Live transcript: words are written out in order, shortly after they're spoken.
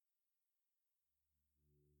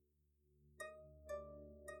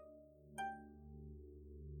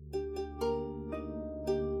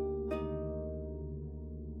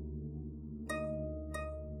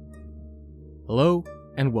Hello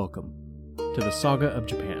and welcome to the Saga of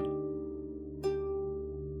Japan.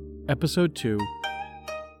 Episode 2,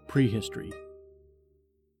 Prehistory.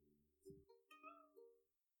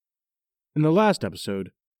 In the last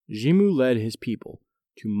episode, Jimmu led his people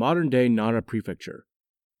to modern-day Nara Prefecture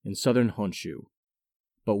in southern Honshu.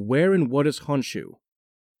 But where and what is Honshu?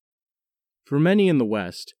 For many in the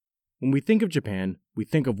West, when we think of Japan, we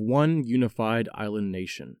think of one unified island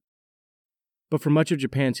nation. But for much of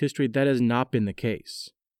Japan's history, that has not been the case.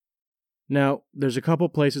 Now, there's a couple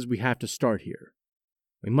places we have to start here.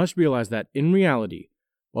 We must realize that, in reality,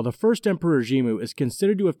 while the first Emperor Jimmu is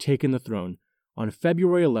considered to have taken the throne on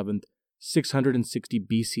February 11th, 660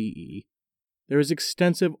 BCE, there is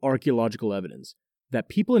extensive archaeological evidence that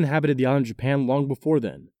people inhabited the island of Japan long before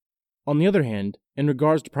then. On the other hand, in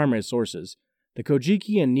regards to primary sources, the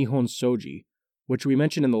Kojiki and Nihon Soji, which we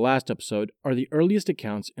mentioned in the last episode, are the earliest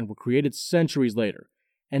accounts and were created centuries later,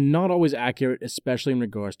 and not always accurate, especially in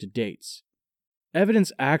regards to dates.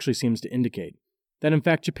 Evidence actually seems to indicate that in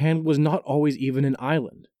fact Japan was not always even an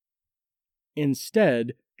island.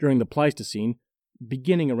 Instead, during the Pleistocene,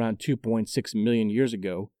 beginning around 2.6 million years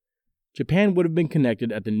ago, Japan would have been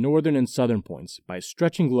connected at the northern and southern points by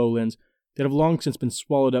stretching lowlands that have long since been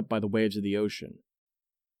swallowed up by the waves of the ocean.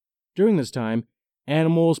 During this time,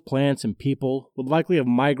 animals, plants, and people would likely have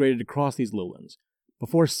migrated across these lowlands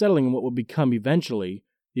before settling in what would become eventually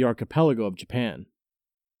the archipelago of Japan.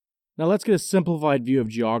 Now let's get a simplified view of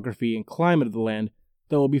geography and climate of the land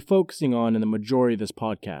that we'll be focusing on in the majority of this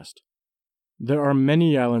podcast. There are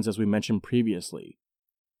many islands as we mentioned previously,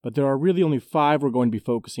 but there are really only 5 we're going to be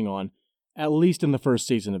focusing on, at least in the first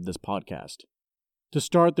season of this podcast. To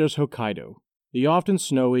start, there's Hokkaido, the often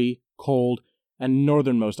snowy, cold, and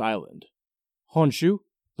northernmost island. Honshu,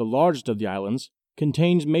 the largest of the islands,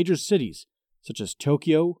 contains major cities such as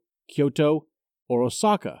Tokyo, Kyoto, or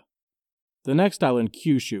Osaka. The next island,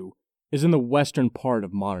 Kyushu, is in the western part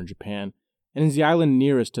of modern Japan and is the island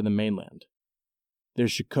nearest to the mainland.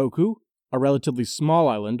 There's Shikoku, a relatively small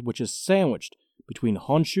island which is sandwiched between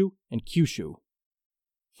Honshu and Kyushu.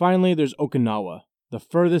 Finally, there's Okinawa, the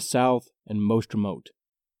furthest south and most remote.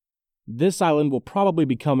 This island will probably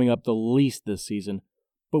be coming up the least this season,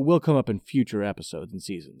 but will come up in future episodes and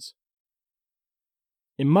seasons.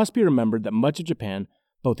 It must be remembered that much of Japan,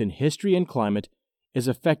 both in history and climate, is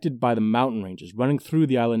affected by the mountain ranges running through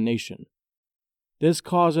the island nation. This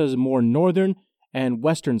causes more northern and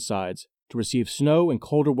western sides to receive snow and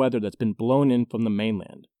colder weather that's been blown in from the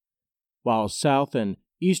mainland, while south and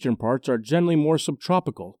eastern parts are generally more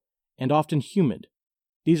subtropical and often humid.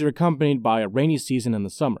 These are accompanied by a rainy season in the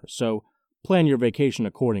summer, so plan your vacation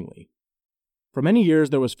accordingly. For many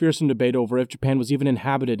years, there was fearsome debate over if Japan was even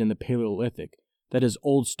inhabited in the Paleolithic, that is,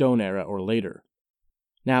 Old Stone era or later.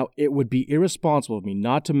 Now, it would be irresponsible of me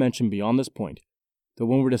not to mention beyond this point that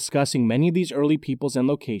when we're discussing many of these early peoples and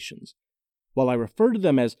locations, while I refer to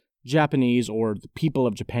them as Japanese or the people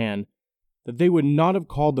of Japan, that they would not have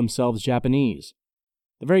called themselves Japanese.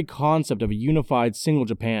 The very concept of a unified single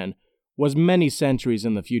Japan was many centuries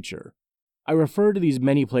in the future. I refer to these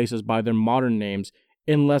many places by their modern names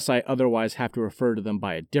unless I otherwise have to refer to them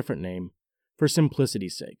by a different name, for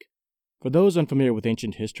simplicity's sake. For those unfamiliar with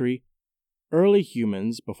ancient history, early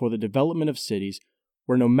humans, before the development of cities,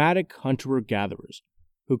 were nomadic hunter-gatherers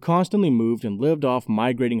who constantly moved and lived off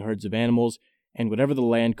migrating herds of animals and whatever the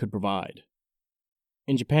land could provide.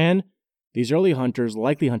 In Japan, these early hunters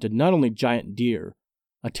likely hunted not only giant deer,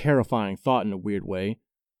 a terrifying thought in a weird way,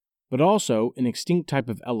 but also an extinct type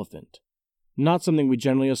of elephant, not something we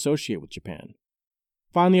generally associate with Japan.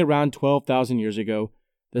 Finally, around 12,000 years ago,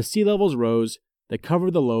 the sea levels rose, they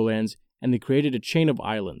covered the lowlands, and they created a chain of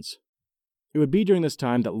islands. It would be during this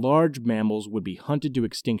time that large mammals would be hunted to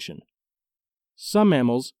extinction. Some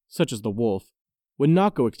mammals, such as the wolf, would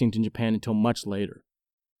not go extinct in Japan until much later.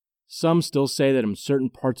 Some still say that in certain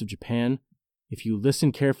parts of Japan, if you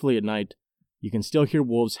listen carefully at night, you can still hear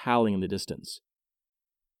wolves howling in the distance.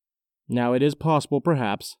 Now, it is possible,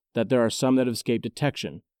 perhaps, that there are some that have escaped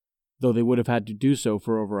detection, though they would have had to do so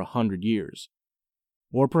for over 100 years.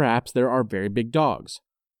 Or perhaps there are very big dogs.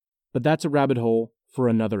 But that's a rabbit hole for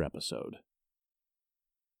another episode.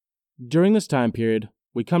 During this time period,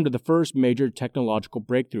 we come to the first major technological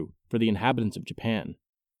breakthrough for the inhabitants of Japan.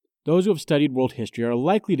 Those who have studied world history are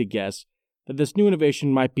likely to guess that this new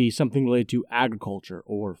innovation might be something related to agriculture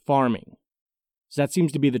or farming, so that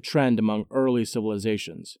seems to be the trend among early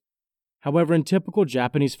civilizations. However, in typical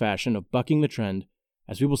Japanese fashion of bucking the trend,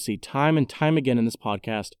 as we will see time and time again in this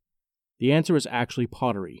podcast, the answer is actually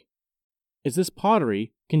pottery. It's this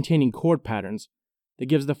pottery, containing chord patterns, that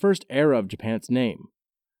gives the first era of Japan its name,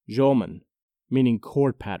 Jomon, meaning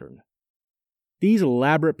chord pattern. These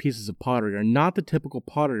elaborate pieces of pottery are not the typical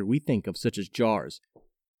pottery we think of, such as jars.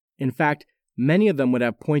 In fact, many of them would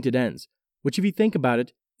have pointed ends, which, if you think about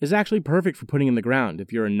it, is actually perfect for putting in the ground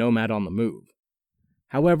if you're a nomad on the move.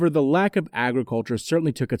 However, the lack of agriculture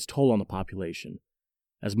certainly took its toll on the population,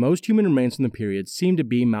 as most human remains from the period seemed to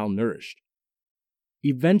be malnourished.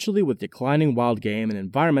 Eventually, with declining wild game and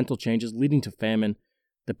environmental changes leading to famine,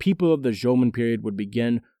 the people of the Jomon period would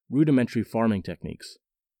begin rudimentary farming techniques.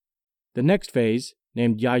 The next phase,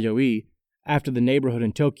 named Yayoi, after the neighborhood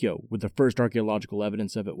in Tokyo where the first archaeological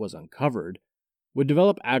evidence of it was uncovered, would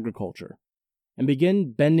develop agriculture and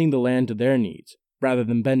begin bending the land to their needs rather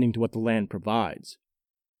than bending to what the land provides.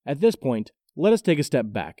 At this point, let us take a step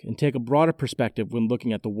back and take a broader perspective when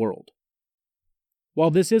looking at the world.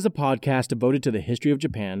 While this is a podcast devoted to the history of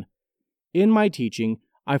Japan, in my teaching,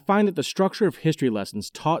 I find that the structure of history lessons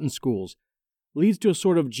taught in schools leads to a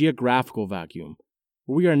sort of geographical vacuum,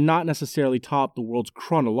 where we are not necessarily taught the world's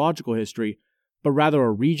chronological history, but rather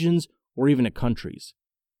a region's or even a country's.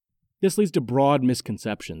 This leads to broad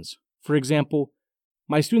misconceptions. For example,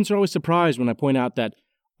 my students are always surprised when I point out that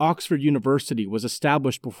Oxford University was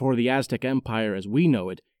established before the Aztec Empire as we know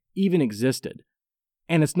it even existed.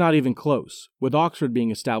 And it's not even close, with Oxford being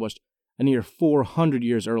established a near 400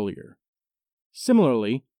 years earlier.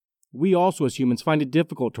 Similarly, we also as humans find it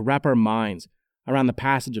difficult to wrap our minds around the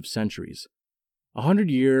passage of centuries. 100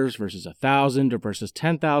 years versus 1,000 or versus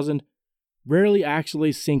 10,000 rarely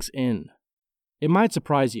actually sinks in. It might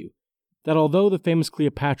surprise you that although the famous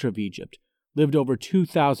Cleopatra of Egypt lived over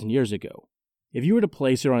 2,000 years ago, if you were to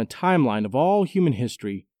place her on a timeline of all human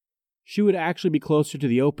history, she would actually be closer to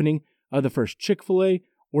the opening of the first Chick-fil-A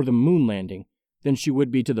or the moon landing than she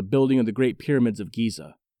would be to the building of the Great Pyramids of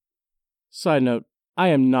Giza. Side note, I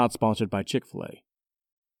am not sponsored by Chick-fil-A.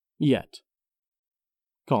 Yet.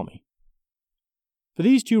 Call me. For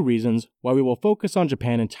these two reasons, while we will focus on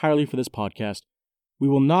Japan entirely for this podcast, we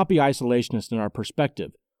will not be isolationist in our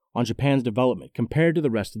perspective on Japan's development compared to the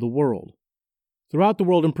rest of the world. Throughout the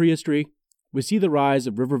world in prehistory, we see the rise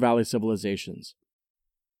of river valley civilizations.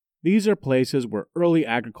 These are places where early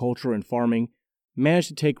agriculture and farming managed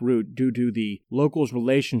to take root due to the locals'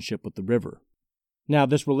 relationship with the river. Now,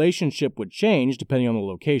 this relationship would change depending on the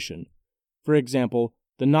location. For example,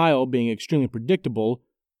 the Nile being extremely predictable,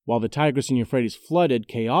 while the Tigris and Euphrates flooded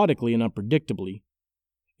chaotically and unpredictably.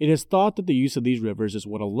 It is thought that the use of these rivers is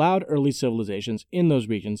what allowed early civilizations in those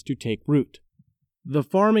regions to take root. The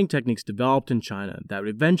farming techniques developed in China that would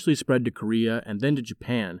eventually spread to Korea and then to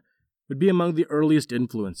Japan would be among the earliest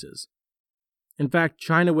influences. In fact,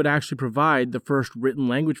 China would actually provide the first written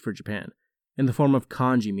language for Japan, in the form of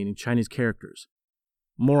kanji, meaning Chinese characters.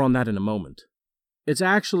 More on that in a moment. It's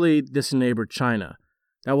actually this neighbor China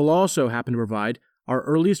that will also happen to provide our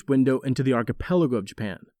earliest window into the archipelago of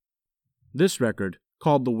Japan. This record,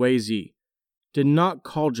 called the Weizi, did not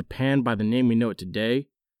call Japan by the name we know it today,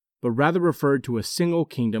 but rather referred to a single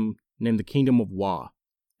kingdom named the Kingdom of Wa.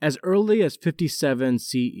 As early as 57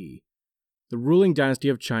 CE, the ruling dynasty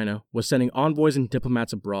of China was sending envoys and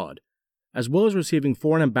diplomats abroad, as well as receiving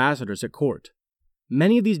foreign ambassadors at court.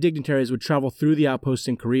 Many of these dignitaries would travel through the outposts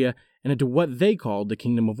in Korea and into what they called the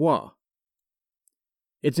Kingdom of Wa.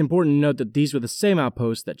 It's important to note that these were the same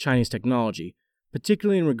outposts that Chinese technology,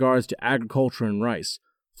 particularly in regards to agriculture and rice,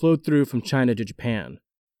 flowed through from China to Japan.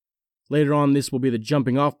 Later on, this will be the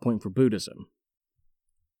jumping-off point for Buddhism.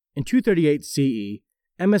 In 238 CE,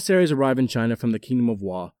 emissaries arrive in China from the Kingdom of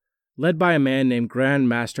Wa, led by a man named Grand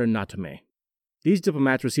Master Natame. These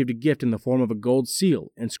diplomats received a gift in the form of a gold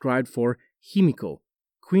seal inscribed for Himiko,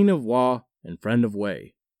 Queen of Wa and Friend of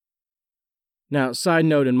Wei. Now, side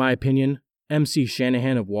note, in my opinion, MC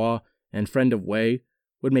Shanahan of Wa and Friend of Wei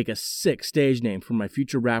would make a sick stage name for my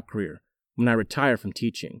future rap career when I retire from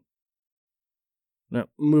teaching. Now,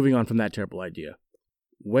 moving on from that terrible idea.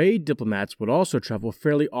 Wei diplomats would also travel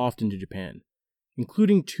fairly often to Japan,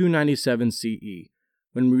 including 297 CE,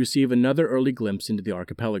 when we receive another early glimpse into the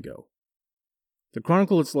archipelago. The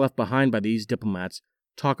chronicles left behind by these diplomats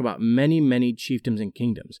talk about many chiefdoms and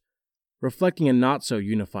kingdoms, reflecting a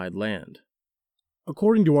not-so-unified land.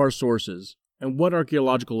 According to our sources, and what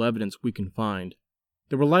archaeological evidence we can find,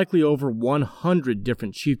 there were likely over 100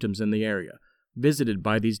 different chiefdoms in the area, visited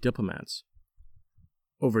by these diplomats.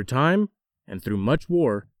 Over time, and through much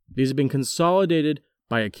war, these have been consolidated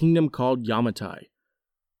by a kingdom called Yamatai,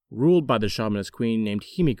 ruled by the shamanist queen named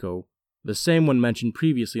Himiko, the same one mentioned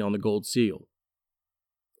previously on the gold seal.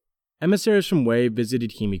 Emissaries from Wei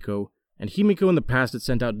visited Himiko, and Himiko in the past had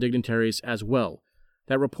sent out dignitaries as well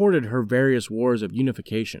that reported her various wars of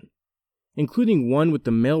unification, including one with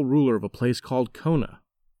the male ruler of a place called Kona.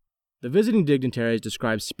 The visiting dignitaries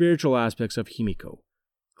describe spiritual aspects of Himiko,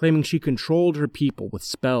 claiming she controlled her people with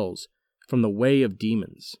spells from the way of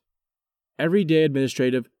demons. Everyday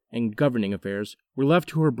administrative and governing affairs were left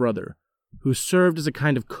to her brother, who served as a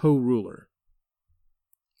kind of co-ruler.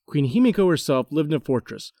 Queen Himiko herself lived in a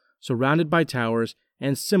fortress surrounded by towers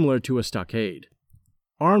and similar to a stockade.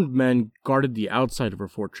 Armed men guarded the outside of her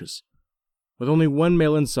fortress, with only one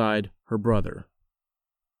male inside, her brother.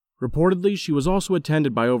 Reportedly, she was also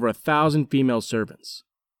attended by over 1,000 female servants.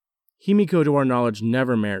 Himiko, to our knowledge,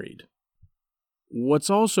 never married. What's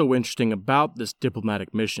also interesting about this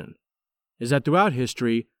diplomatic mission is that throughout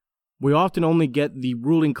history, we often only get the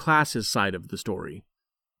ruling class's side of the story.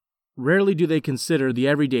 Rarely do they consider the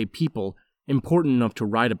everyday people important enough to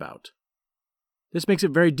write about. This makes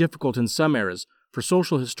it very difficult in some eras for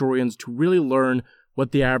social historians to really learn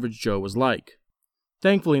what the average Joe was like.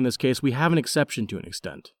 Thankfully, in this case, we have an exception to an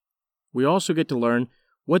extent. We also get to learn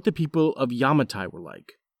what the people of Yamatai were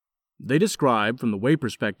like. They describe, from the Wei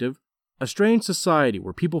perspective, a strange society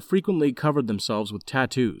where people frequently covered themselves with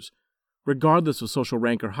tattoos, regardless of social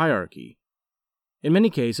rank or hierarchy. In many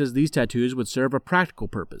cases, these tattoos would serve a practical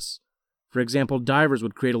purpose. For example, divers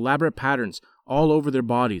would create elaborate patterns all over their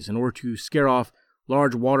bodies in order to scare off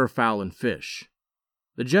large waterfowl and fish.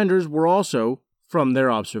 The genders were also, from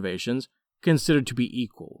their observations, considered to be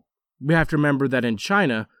equal. We have to remember that in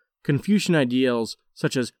China, Confucian ideals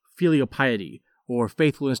such as filial piety or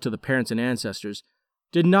faithfulness to the parents and ancestors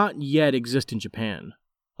did not yet exist in Japan,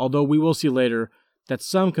 although we will see later that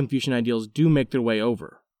some Confucian ideals do make their way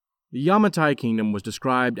over. The Yamatai kingdom was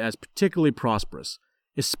described as particularly prosperous,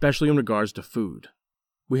 especially in regards to food.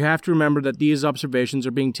 We have to remember that these observations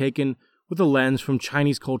are being taken with a lens from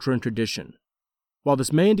Chinese culture and tradition. While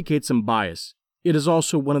this may indicate some bias, it is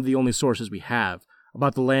also one of the only sources we have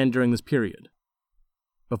about the land during this period.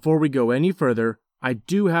 Before we go any further, I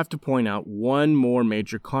do have to point out one more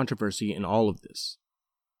major controversy in all of this.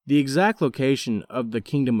 The exact location of the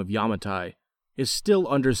kingdom of Yamatai is still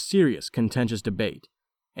under serious contentious debate,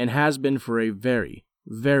 and has been for a very,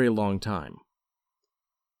 very long time.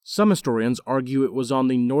 Some historians argue it was on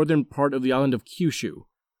the northern part of the island of Kyushu,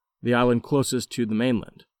 the island closest to the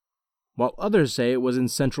mainland, while others say it was in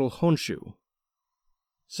central Honshu.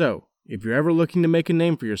 So, if you're ever looking to make a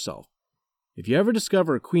name for yourself, if you ever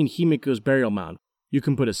discover Queen Himiko's burial mound, you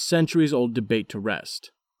can put a centuries-old debate to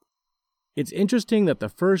rest. It's interesting that the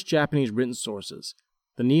first Japanese written sources,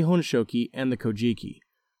 the Nihon Shoki and the Kojiki,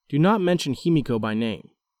 do not mention Himiko by name.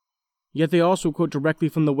 Yet they also quote directly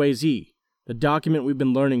from the Weizi, the document we've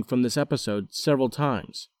been learning from this episode several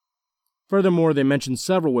times. Furthermore, they mention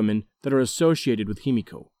several women that are associated with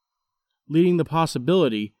Himiko, leading the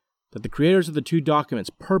possibility that the creators of the two documents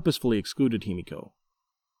purposefully excluded Himiko.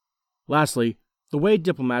 Lastly, the Wei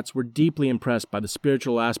diplomats were deeply impressed by the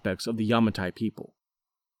spiritual aspects of the Yamatai people.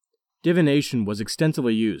 Divination was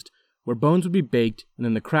extensively used, where bones would be baked and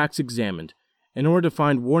then the cracks examined in order to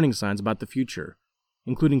find warning signs about the future,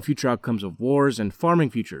 including future outcomes of wars and farming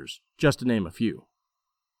futures, just to name a few.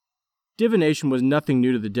 Divination was nothing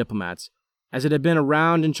new to the diplomats, as it had been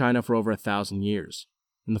around in China for over 1,000 years,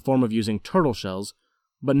 in the form of using turtle shells,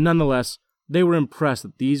 but nonetheless, they were impressed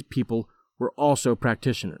that these people were also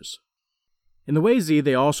practitioners. In the Weizi,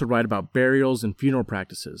 they also write about burials and funeral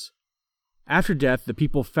practices. After death, the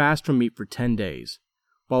people fast from meat for 10 days,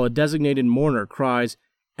 while a designated mourner cries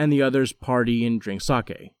and the others party and drink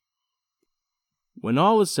sake. When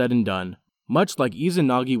all is said and done, much like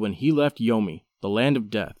Izanagi when he left Yomi, the land of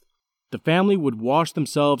death, the family would wash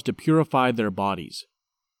themselves to purify their bodies.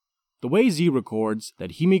 The Weizi records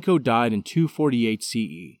that Himiko died in 248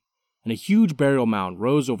 CE, and a huge burial mound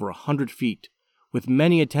rose over 100 feet, with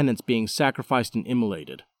many attendants being sacrificed and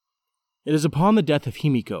immolated. It is upon the death of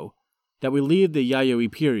Himiko that we leave the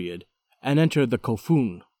Yayoi period and enter the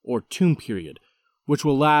Kofun, or tomb period, which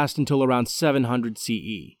will last until around 700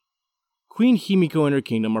 CE. Queen Himiko and her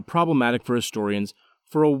kingdom are problematic for historians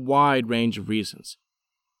for a wide range of reasons.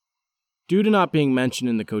 Due to not being mentioned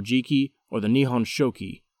in the Kojiki or the Nihon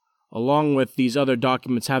Shoki, along with these other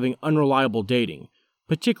documents having unreliable dating,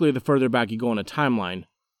 particularly the further back you go in a timeline,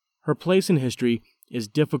 her place in history is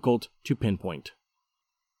difficult to pinpoint.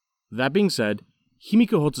 That being said,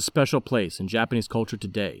 Himiko holds a special place in Japanese culture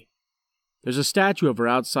today. There's a statue of her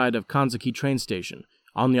outside of Kanzaki train station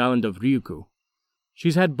on the island of Ryukyu.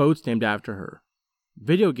 She's had boats named after her.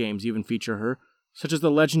 Video games even feature her, such as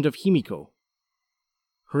The Legend of Himiko.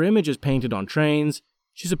 Her image is painted on trains.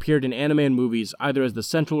 She's appeared in anime and movies either as the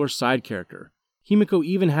central or side character. Himiko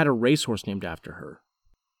even had a racehorse named after her.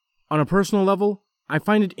 On a personal level, I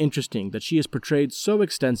find it interesting that she is portrayed so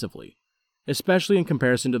extensively, especially in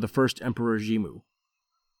comparison to the first Emperor Jimmu.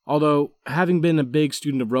 Although, having been a big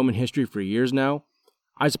student of Roman history for years now,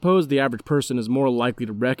 I suppose the average person is more likely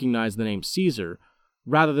to recognize the name Caesar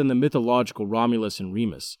rather than the mythological Romulus and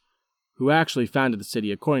Remus, who actually founded the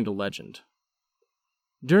city according to legend.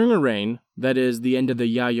 During her reign, that is, the end of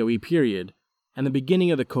the Yayoi period, and the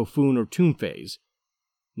beginning of the Kofun or Tomb phase,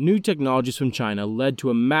 new technologies from China led to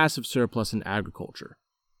a massive surplus in agriculture.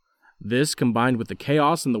 This, combined with the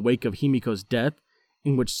chaos in the wake of Himiko's death,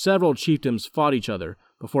 in which several chiefdoms fought each other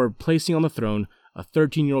before placing on the throne a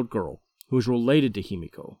 13-year-old girl who was related to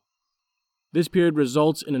Himiko. This period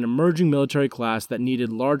results in an emerging military class that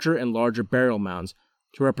needed larger and larger burial mounds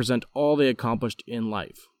to represent all they accomplished in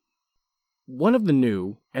life. One of the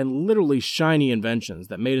new and literally shiny inventions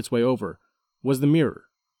that made its way over was the mirror.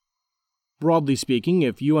 Broadly speaking,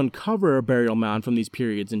 if you uncover a burial mound from these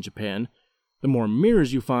periods in Japan, the more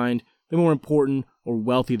mirrors you find, the more important or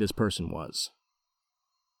wealthy this person was.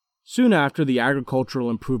 Soon after, the agricultural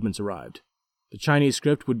improvements arrived. The Chinese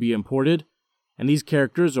script would be imported, and these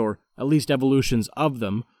characters, or at least evolutions of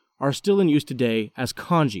them, are still in use today as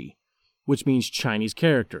kanji, which means Chinese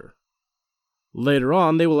character. Later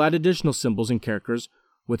on, they will add additional symbols and characters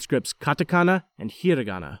with scripts katakana and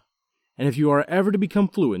hiragana, and if you are ever to become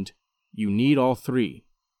fluent, you need all three.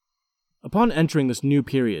 Upon entering this new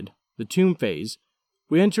period, the Tomb phase,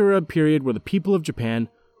 we enter a period where the people of Japan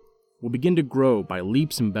will begin to grow by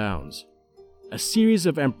leaps and bounds. A series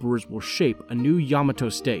of emperors will shape a new Yamato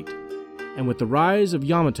state, and with the rise of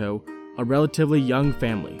Yamato, a relatively young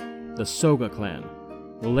family, the Soga clan,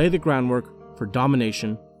 will lay the groundwork for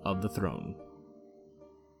domination of the throne.